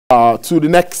To the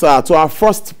next, to our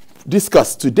first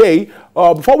discuss today.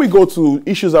 Before we go to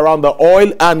issues around the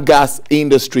oil and gas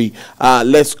industry,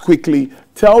 let's quickly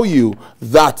tell you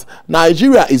that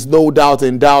Nigeria is no doubt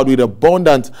endowed with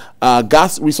abundant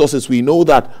gas resources. We know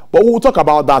that, but we'll talk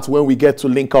about that when we get to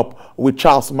link up with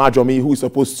Charles Majomi, who is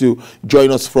supposed to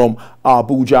join us from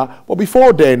Abuja. But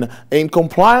before then, in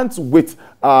compliance with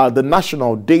the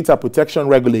National Data Protection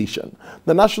Regulation,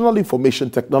 the National Information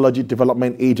Technology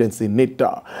Development Agency,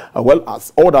 NITDA, well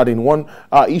as ordered in one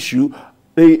issue,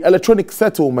 the Electronic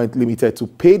Settlement Limited to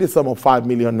pay the sum of 5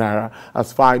 million naira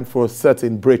as fine for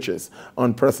certain breaches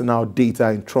on personal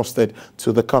data entrusted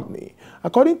to the company.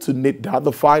 According to NITDA,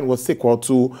 the fine was equal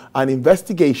to an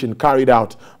investigation carried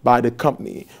out by the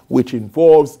company, which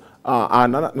involves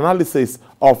an analysis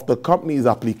of the company's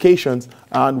applications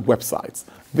and websites.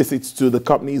 Visits to the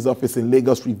company's office in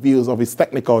Lagos reveals of its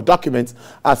technical documents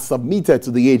as submitted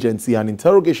to the agency and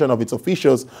interrogation of its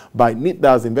officials by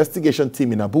NITDA's investigation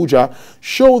team in Abuja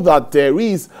show that there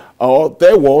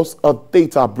was a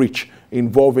data breach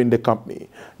involving the company.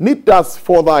 NITDA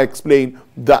further explained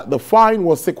that the fine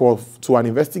was equal to an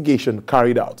investigation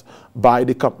carried out by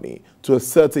the company to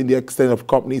ascertain the extent of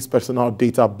company's personal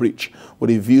data breach with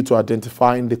a view to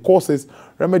identifying the causes,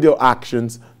 remedial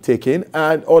actions taken,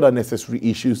 and other necessary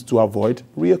issues to avoid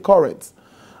reoccurrence.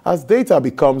 As data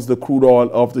becomes the crude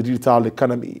oil of the digital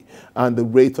economy and the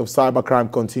rate of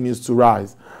cybercrime continues to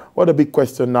rise, well, the big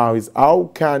question now is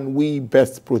how can we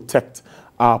best protect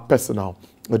our personal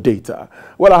data?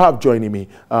 Well, I have joining me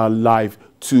live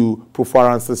to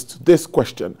provide answers to this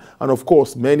question and of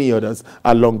course many others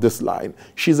along this line.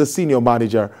 She's a senior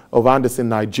manager of Anderson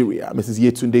Nigeria, Mrs.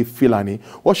 Yetunde Filani.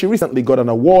 Well, she recently got an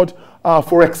award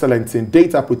for excellence in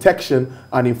data protection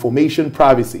and information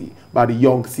privacy by the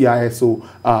Young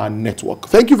CISO Network.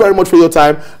 Thank you very much for your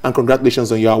time and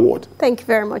congratulations on your award. Thank you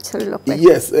very much, Lope.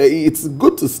 Yes, it's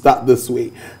good to start this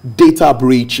way. Data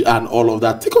breach and all of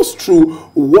that. Take us through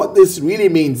what this really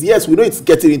means. Yes, we know it's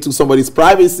getting into somebody's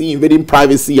privacy, invading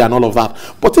privacy and all of that,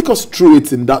 but take us through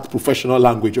it in that professional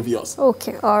language of yours.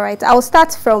 Okay, all right. I'll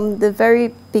start from the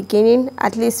very beginning,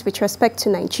 at least with respect to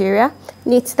Nigeria.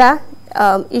 NITDA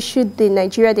issued the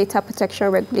Nigeria Data Protection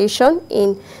Regulation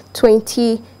in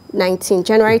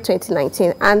January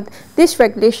 2019, and this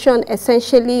regulation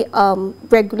essentially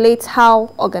regulates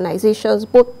how organizations,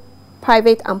 both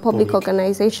private and public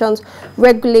organizations,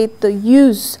 regulate the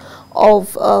use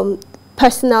of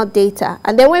personal data.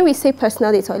 And then when we say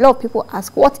personal data, a lot of people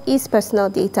ask, what is personal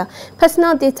data?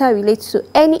 Personal data relates to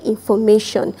any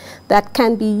information that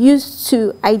can be used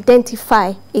to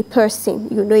identify a person,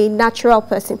 a natural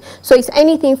person. So it's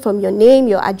anything from your name,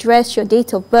 your address, your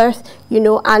date of birth,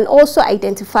 and also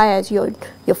identifiers,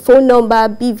 your phone number,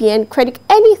 BVN, credit,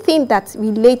 anything that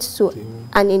relates to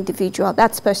an individual.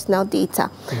 That's personal data.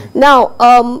 Now,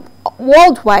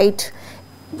 worldwide,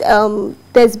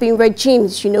 there's been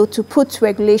regimes, to put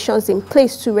regulations in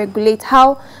place to regulate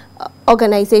how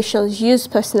organizations use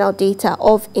personal data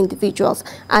of individuals,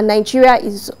 and Nigeria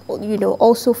is,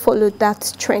 also followed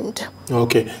that trend.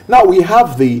 Okay, now we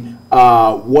have the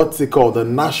what's it called, the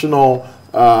national.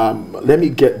 Let me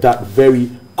get that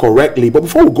very correctly. But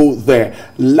before we go there,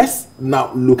 let's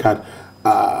now look at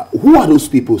who are those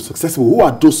people successful? Who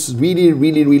are those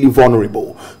really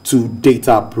vulnerable to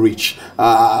data breach?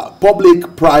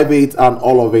 Public, private, and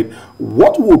all of it.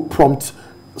 What would prompt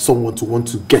someone to want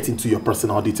to get into your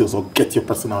personal details or get your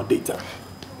personal data?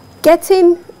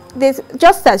 Getting this,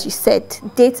 just as you said,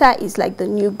 data is like the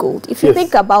new gold. If you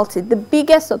think about it, the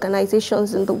biggest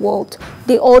organizations in the world,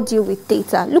 they all deal with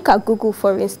data. Look at Google,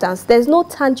 for instance. There's no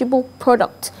tangible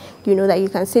product that you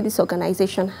can say this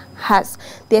organization has.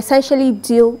 They essentially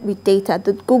deal with data,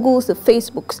 the Googles, the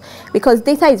Facebooks, because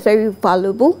data is very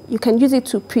valuable. You can use it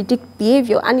to predict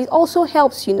behavior, and it also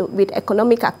helps, with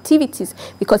economic activities,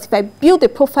 because if I build a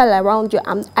profile around you,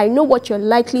 I know what you're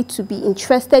likely to be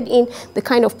interested in, the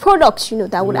kind of products,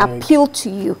 that would appeal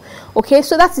to you. Okay,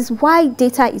 so that is why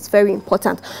data is very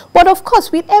important. But of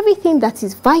course, with everything that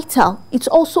is vital, it's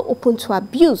also open to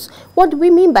abuse. What do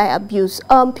we mean by abuse?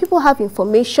 People have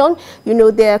information,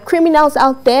 there are criminals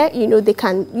out there, they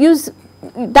can use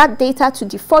that data to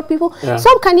defraud people.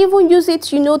 Some can even use it,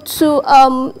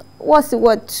 to, what's the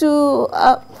word, to,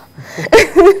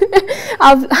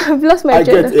 I've lost my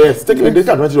agenda. Taking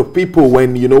advantage of people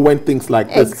when when things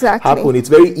like this happen. It's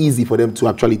very easy for them to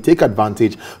actually take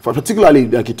advantage, for particularly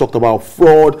like you talked about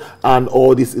fraud and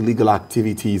all these illegal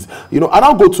activities. And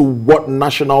I'll go to what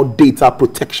National Data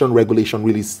Protection Regulation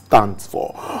really stands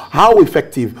for. How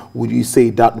effective would you say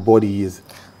that body is?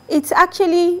 It's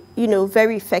actually,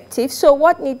 very effective. So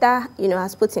what NITDA,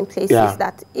 has put in place is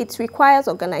that it requires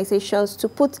organizations to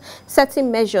put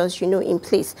certain measures, in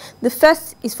place. The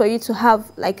first is for you to have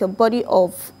like a body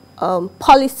of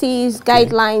policies,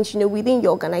 guidelines, within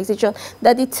your organization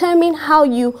that determine how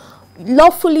you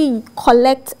lawfully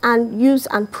collect and use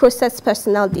and process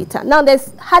personal data. Now,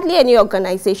 there's hardly any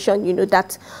organization,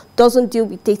 that doesn't deal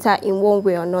with data in one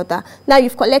way or another. Now,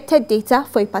 you've collected data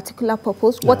for a particular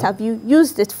purpose. What have you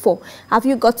used it for? Have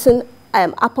you gotten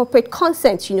appropriate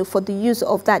consent, for the use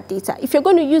of that data? If you're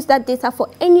going to use that data for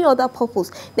any other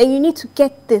purpose, then you need to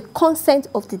get the consent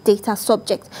of the data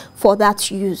subject for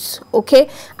that use, okay?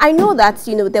 I know that,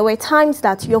 there were times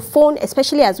that your phone,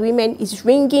 especially as women, is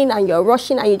ringing and you're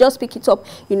rushing and you just pick it up,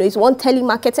 it's one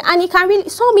telemarketer, and it can really,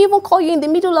 some even call you in the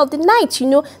middle of the night,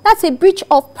 that's a breach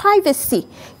of privacy,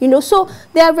 so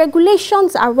there are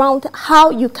regulations around how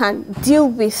you can deal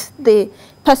with the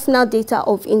personal data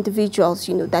of individuals,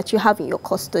 that you have in your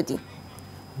custody.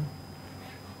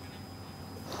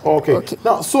 Okay.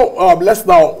 Now, so let's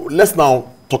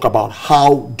now talk about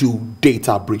how do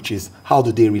data breaches, how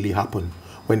do they really happen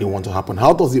when they want to happen?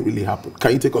 How does it really happen?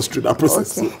 Can you take us through that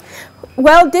process? Okay.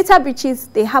 Well, data breaches,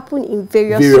 they happen in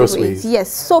various ways.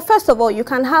 Yes. So first of all, you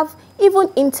can have,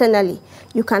 even internally,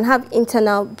 you can have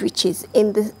internal breaches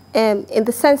in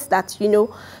the sense that,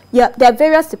 there are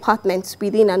various departments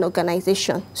within an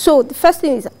organization. So the first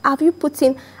thing is, have you put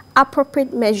in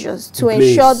appropriate measures to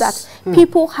ensure that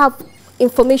people have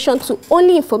information, to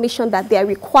only information that they are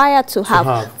required to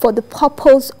have for the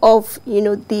purpose of,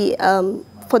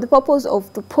 for the purpose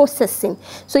of the processing.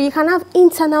 So you can have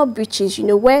internal breaches,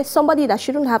 where somebody that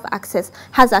shouldn't have access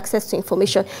has access to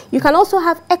information. You can also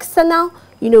have external,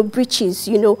 breaches,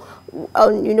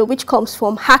 which comes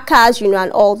from hackers,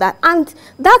 and all that. And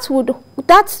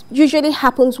that usually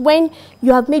happens when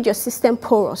you have made your system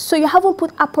porous. So you haven't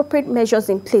put appropriate measures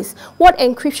in place. What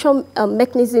encryption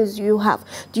mechanisms do you have?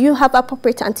 Do you have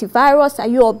appropriate antivirus? Are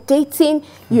you updating,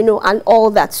 and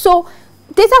all that? So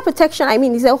data protection,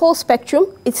 is a whole spectrum.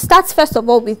 It starts, first of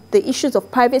all, with the issues of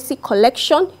privacy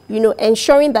collection,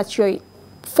 ensuring that you're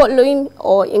following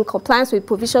or in compliance with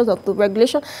provisions of the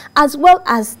regulation, as well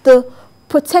as the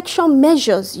protection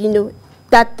measures,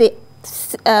 that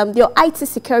your IT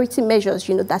security measures,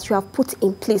 that you have put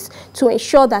in place to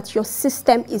ensure that your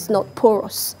system is not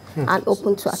porous and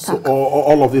open to attack. So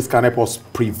all of this can help us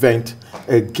prevent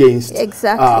against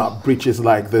breaches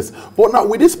like this. But now,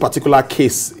 with this particular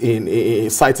case,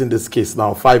 citing this case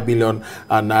now, 5 million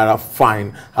naira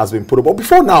fine has been put up. But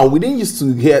before now, we didn't used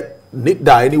to hear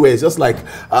NITDA anyway. It's just like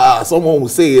someone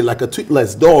would say, like a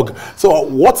tweetless dog. So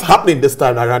what's happening this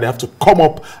time around? They have to come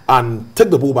up and take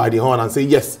the bull by the horn and say,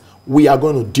 yes, we are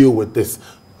going to deal with this.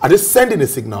 Are they sending a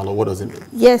signal, or what does it mean?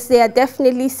 Yes, they are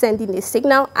definitely sending a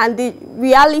signal. And the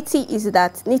reality is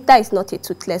that NITDA is not a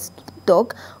toothless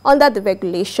dog. Under the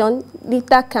regulation,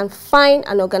 NITDA can fine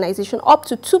an organization up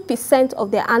to 2%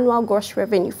 of their annual gross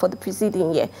revenue for the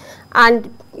preceding year.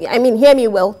 And, hear me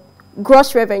well,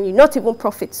 gross revenue, not even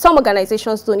profit. Some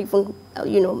organizations don't even,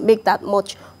 make that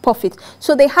much profit.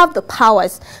 So they have the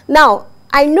powers. Now,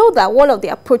 I know that one of the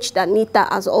approach that NITDA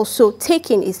has also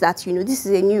taken is that, this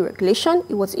is a new regulation.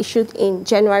 It was issued in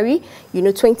January,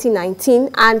 2019,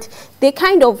 and they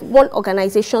kind of want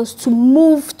organizations to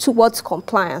move towards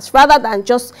compliance rather than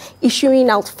just issuing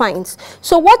out fines.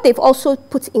 So what they've also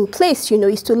put in place,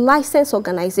 is to license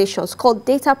organizations called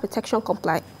data protection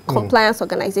compliance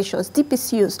organizations,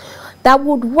 DPCUs, that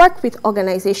would work with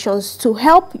organizations to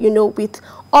help, with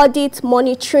audit,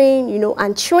 monitoring,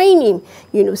 and training,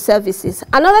 services.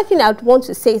 Another thing I would want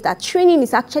to say is that training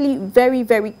is actually very,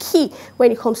 very key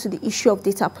when it comes to the issue of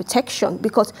data protection,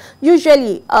 because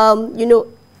usually,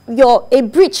 a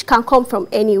breach can come from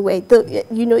anywhere.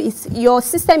 Your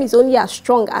system is only as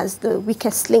strong as the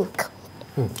weakest link.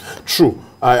 True.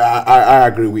 I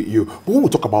agree with you. But when we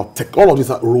talk about all of these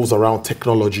rules around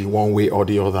technology one way or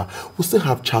the other, we still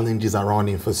have challenges around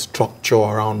infrastructure,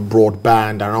 around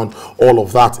broadband, around all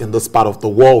of that in this part of the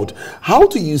world. How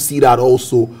do you see that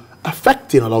also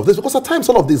affecting all of this? Because at times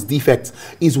all of these defects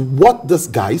is what these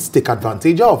guys take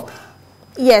advantage of.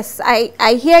 Yes,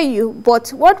 I hear you, but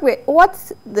what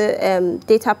the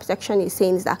data protection is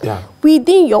saying is that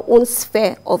within your own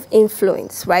sphere of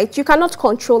influence, right? You cannot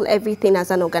control everything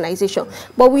as an organization,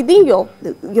 but within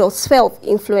your sphere of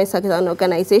influence as an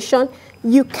organization,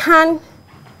 you can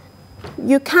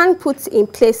put in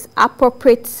place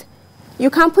appropriate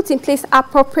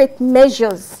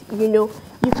measures,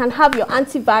 you can have your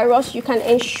antivirus, you can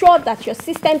ensure that your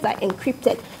systems are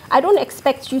encrypted. I don't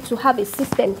expect you to have a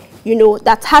system, you know,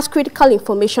 that has critical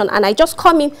information and I just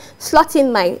come in, slot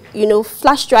in my, you know,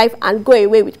 flash drive and go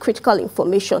away with critical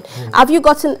information. Have you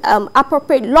gotten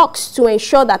appropriate locks to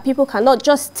ensure that people cannot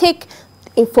just take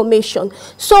information?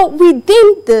 So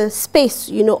within the space,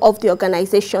 you know, of the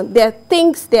organization, there are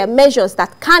things, there are measures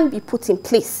that can be put in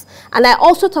place. And I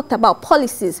also talked about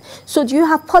policies. So do you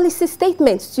have policy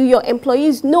statements? Do your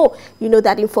employees know, you know,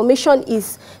 that information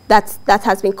is that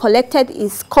has been collected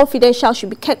is confidential,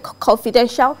 should be kept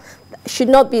confidential, should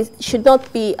not be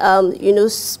you know,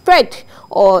 spread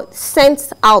or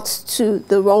sent out to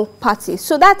the wrong party.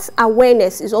 So that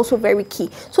awareness is also very key.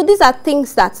 So these are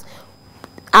things that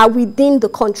are within the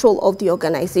control of the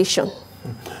organization.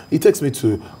 It takes me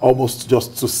to almost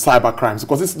just to cyber crimes,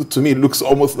 because this to me looks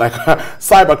almost like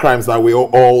cyber crimes that we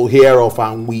all hear of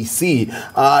and we see.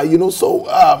 You know, so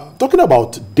talking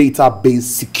about database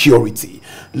security,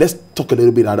 let's talk a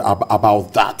little bit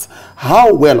about that.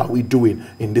 How well are we doing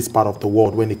in this part of the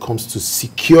world when it comes to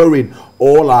securing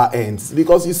all our ends?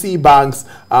 Because you see banks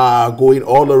going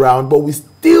all around, but we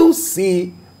still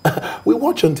see we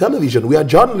watch on television, we are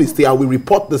journalists here, we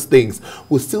report these things.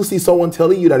 We'll still see someone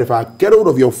telling you that if I get hold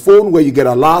of your phone where you get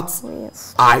alerts,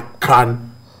 yes, I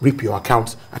can rip your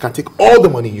account. I can take all the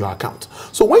money in your account.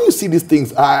 So when you see these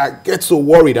things, I get so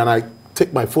worried and I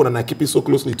take my phone and I keep it so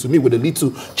closely to me with a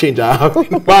little change I have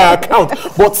in my account.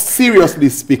 But seriously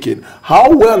speaking,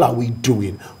 how well are we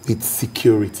doing with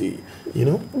security? You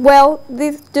know? Well,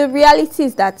 the reality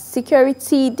is that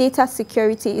security, data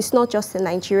security is not just a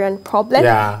Nigerian problem.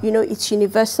 Yeah. You know, it's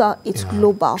universal, it's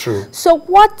global. True. So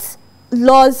what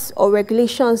laws or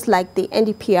regulations like the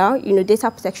NDPR, you know,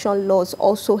 data protection laws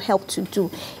also help to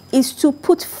do is to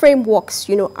put frameworks,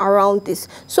 you know, around this.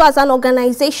 So as an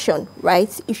organization,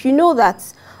 right, if you know that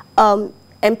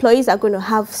employees are going to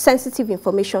have sensitive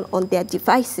information on their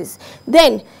devices,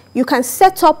 then you can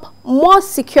set up more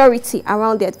security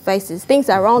around their devices, things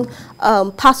around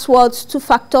passwords,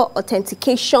 two-factor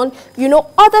authentication, you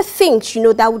know, other things, you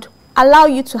know, that would allow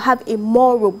you to have a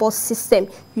more robust system,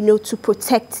 you know, to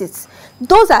protect it.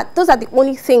 Those are the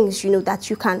only things, you know, that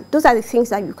you can, those are the things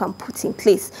that you can put in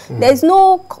place. There's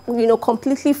no, you know,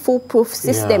 completely foolproof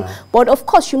system, but of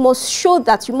course you must show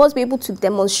that, you must be able to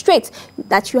demonstrate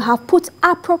that you have put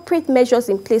appropriate measures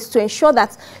in place to ensure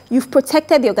that you've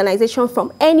protected the organization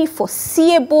from any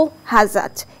foreseeable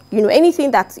hazard, you know, anything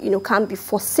that, you know, can be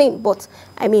foreseen. But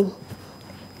I mean,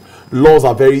 laws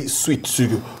are very sweet to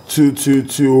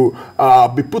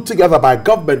be put together by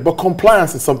government, but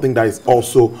compliance is something that is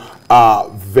also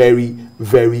very,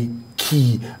 very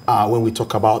key when we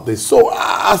talk about this. So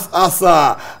as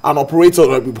an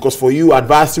operator, because for you,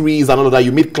 advisories and all of that,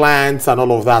 you meet clients and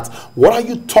all of that, what are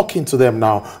you talking to them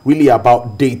now really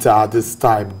about data at this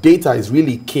time? Data is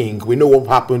really king. We know what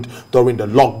happened during the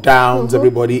lockdowns,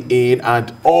 everybody in,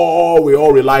 and we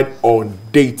all relied on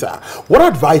data. What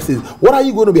are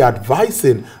you going to be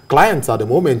advising clients at the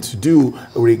moment to do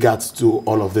in regards to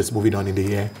all of this moving on in the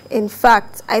year? In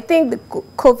fact, I think the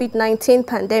COVID-19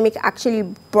 pandemic actually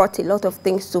brought a lot of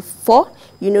things to fore.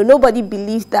 You know, nobody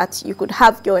believed that you could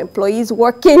have your employees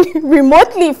working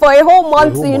remotely for a whole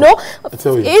month, you know.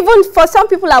 Even for some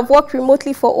people have worked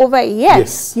remotely for over a year,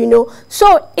 yes, you know.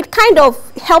 So it kind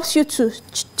of helps you to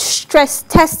stress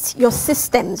test your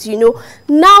systems, you know.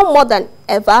 Now more than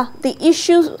ever, the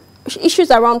issues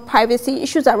around privacy,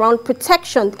 issues around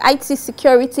protection, IT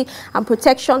security and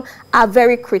protection are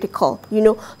very critical, you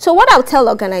know. So what I'll tell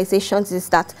organizations is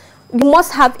that you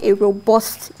must have a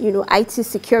robust, you know, IT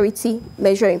security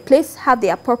measure in place, have the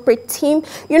appropriate team,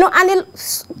 you know, and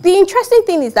the interesting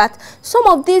thing is that some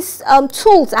of these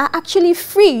tools are actually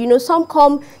free, you know, some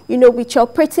come, you know, with your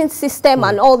operating system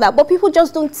and all that, but people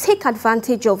just don't take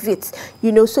advantage of it,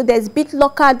 you know. So there's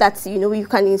BitLocker that, you know, you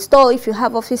can install if you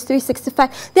have Office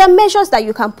 365. There are measures that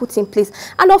you can put in place.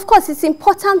 And of course, it's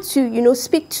important to, you know,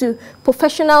 speak to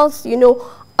professionals, you know.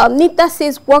 NITDA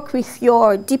says work with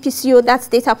your DPCO, that's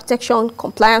Data Protection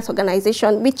Compliance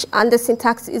Organization, which under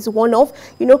syntax is one of,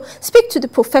 you know, speak to the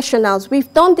professionals.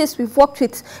 We've done this, we've worked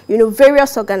with, you know,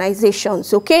 various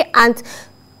organizations, okay? And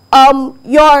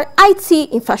your IT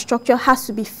infrastructure has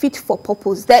to be fit for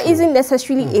purpose. There isn't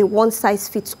necessarily a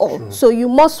one-size-fits-all. So you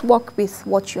must work with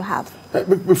what you have.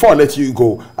 Before I let you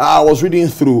go, I was reading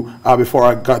through before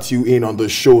I got you in on the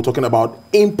show, talking about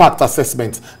impact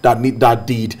assessment that NITDA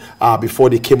did before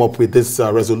they came up with this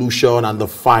resolution and the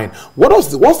fine. What's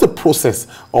the process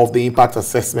of the impact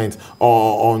assessment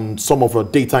on some of our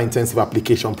data-intensive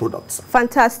application products?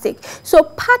 Fantastic. So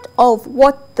part of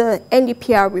what the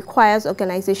NDPR requires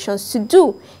organizations to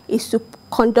do is to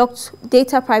conduct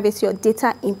data privacy or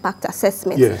data impact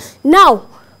assessment. Yes. Now,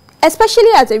 especially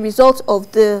as a result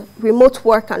of the remote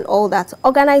work and all that,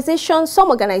 some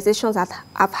organizations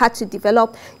have had to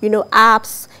develop,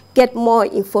 apps, get more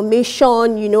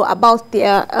information, about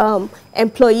their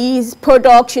employees,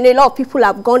 products. A lot of people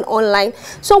have gone online.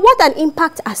 So what an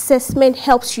impact assessment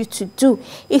helps you to do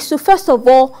is to, first of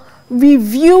all,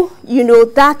 review,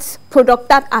 that product,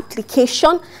 that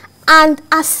application, and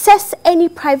assess any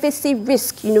privacy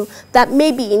risk, that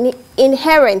may be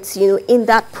inherent, in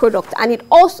that product. And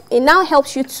it now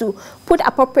helps you to put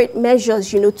appropriate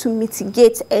measures, to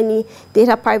mitigate any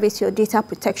data privacy or data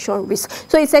protection risk.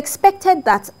 So it's expected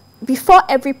that before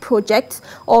every project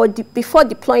or before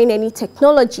deploying any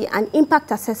technology, an impact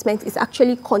assessment is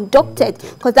actually conducted,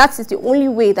 because that is the only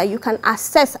way that you can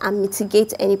assess and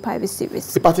mitigate any privacy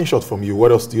risk. A parting shot from you,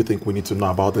 what else do you think we need to know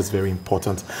about this very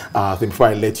important thing before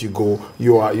I let you go?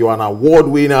 You are an award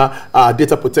winner,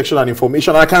 data protection and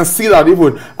information. I can see that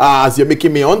even as you're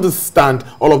making me understand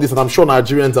all of this, and I'm sure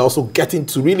Nigerians are also getting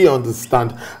to really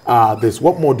understand this.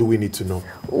 What more do we need to know?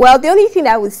 Well, the only thing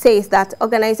I would say is that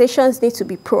organizations need to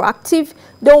be proactive.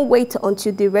 Don't wait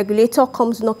until the regulator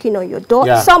comes knocking on your door.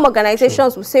 Yeah, some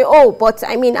organizations will say, oh, but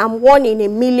I mean, I'm 1 in a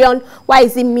million. Why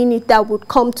is it me that would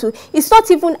come to? It's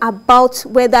not even about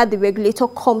whether the regulator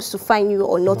comes to find you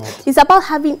or not. It's about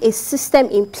having a system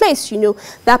in place,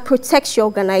 that protects your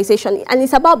organization. And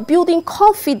it's about building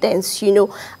confidence, your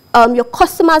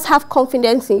customers have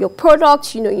confidence in your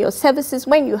products, in your services,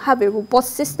 when you have a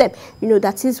robust system,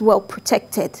 that is well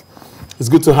protected. It's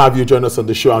good to have you join us on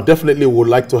the show. I definitely would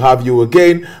like to have you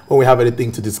again when we have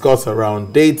anything to discuss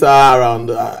around data, around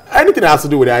anything that has to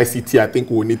do with ICT. I think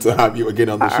we'll need to have you again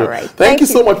on the show. Right. Thank you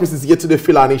so much, Mrs. Yetunde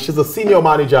Filani. She's a senior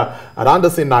manager at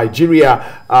Anderson,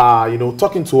 Nigeria,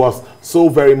 talking to us so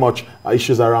very much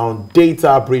issues around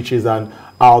data breaches and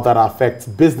how that affects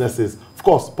businesses, of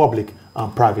course, public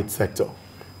and private sector.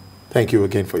 Thank you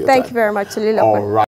again for your time. Thank you very much, Lila. All right.